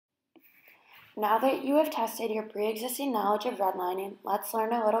Now that you have tested your pre-existing knowledge of redlining, let's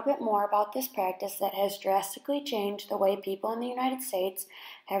learn a little bit more about this practice that has drastically changed the way people in the United States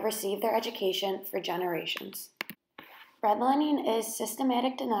have received their education for generations. Redlining is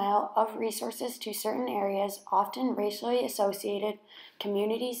systematic denial of resources to certain areas, often racially associated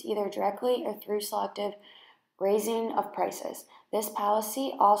communities, either directly or through selective raising of prices. This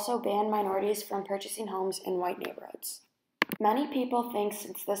policy also banned minorities from purchasing homes in white neighborhoods. Many people think,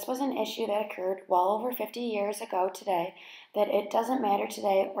 since this was an issue that occurred well over 50 years ago today, that it doesn't matter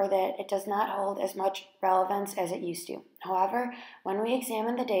today or that it does not hold as much relevance as it used to. However, when we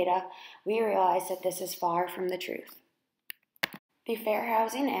examine the data, we realize that this is far from the truth. The Fair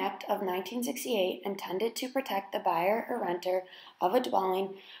Housing Act of 1968 intended to protect the buyer or renter of a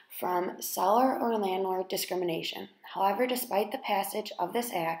dwelling from seller or landlord discrimination. However, despite the passage of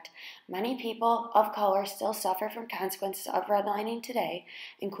this act, many people of color still suffer from consequences of redlining today,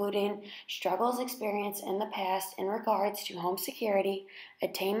 including struggles experienced in the past in regards to home security,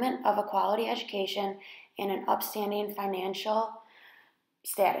 attainment of a quality education, and an upstanding financial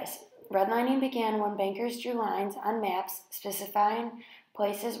status. Redlining began when bankers drew lines on maps specifying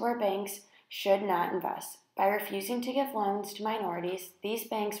places where banks should not invest. By refusing to give loans to minorities, these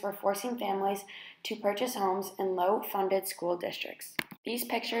banks were forcing families to purchase homes in low-funded school districts. These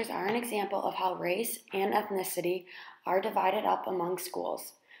pictures are an example of how race and ethnicity are divided up among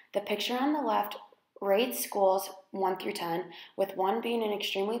schools. The picture on the left rates schools 1 through 10, with 1 being an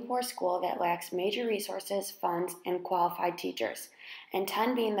extremely poor school that lacks major resources, funds, and qualified teachers, and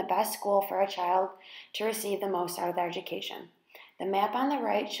 10 being the best school for a child to receive the most out of their education. The map on the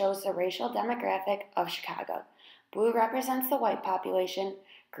right shows the racial demographic of Chicago. Blue represents the white population,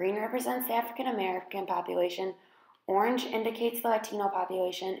 green represents the African American population, orange indicates the Latino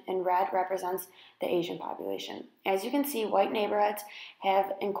population, and red represents the Asian population. As you can see, white neighborhoods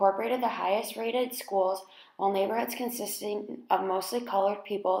have incorporated the highest rated schools, while neighborhoods consisting of mostly colored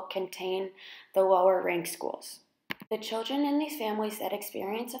people contain the lower ranked schools. The children in these families that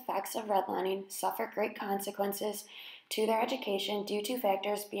experience effects of redlining suffer great consequences to their education due to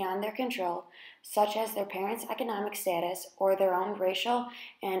factors beyond their control, such as their parents' economic status or their own racial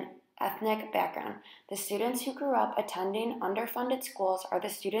and ethnic background. The students who grew up attending underfunded schools are the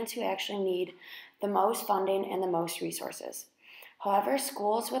students who actually need the most funding and the most resources. However,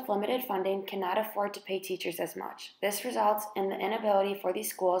 schools with limited funding cannot afford to pay teachers as much. This results in the inability for these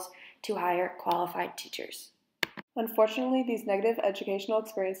schools to hire qualified teachers. Unfortunately, these negative educational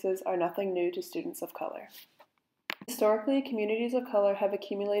experiences are nothing new to students of color. Historically, communities of color have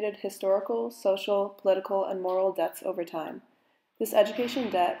accumulated historical, social, political, and moral debts over time. This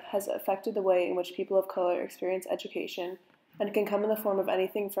education debt has affected the way in which people of color experience education and can come in the form of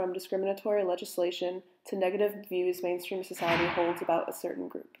anything from discriminatory legislation to negative views mainstream society holds about a certain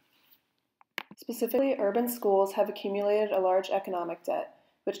group. Specifically, urban schools have accumulated a large economic debt,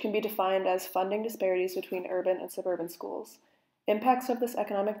 which can be defined as funding disparities between urban and suburban schools. Impacts of this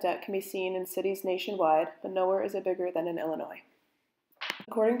economic debt can be seen in cities nationwide, but nowhere is it bigger than in Illinois.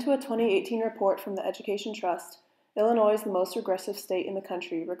 According to a 2018 report from the Education Trust, Illinois is the most regressive state in the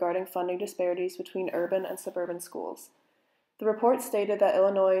country regarding funding disparities between urban and suburban schools. The report stated that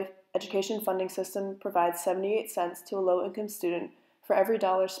Illinois' education funding system provides 78 cents to a low-income student for every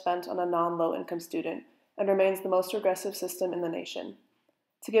dollar spent on a non-low-income student and remains the most regressive system in the nation.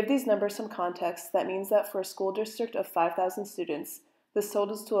 To give these numbers some context, that means that for a school district of 5,000 students, this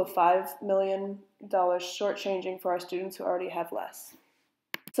totals to a $5 million shortchanging for our students who already have less.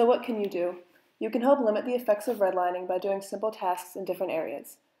 So what can you do? You can help limit the effects of redlining by doing simple tasks in different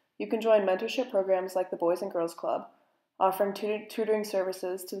areas. You can join mentorship programs like the Boys and Girls Club, offering tutoring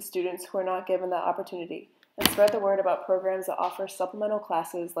services to the students who are not given that opportunity, and spread the word about programs that offer supplemental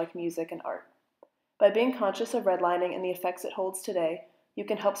classes like music and art. By being conscious of redlining and the effects it holds today, you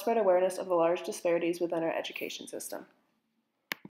can help spread awareness of the large disparities within our education system.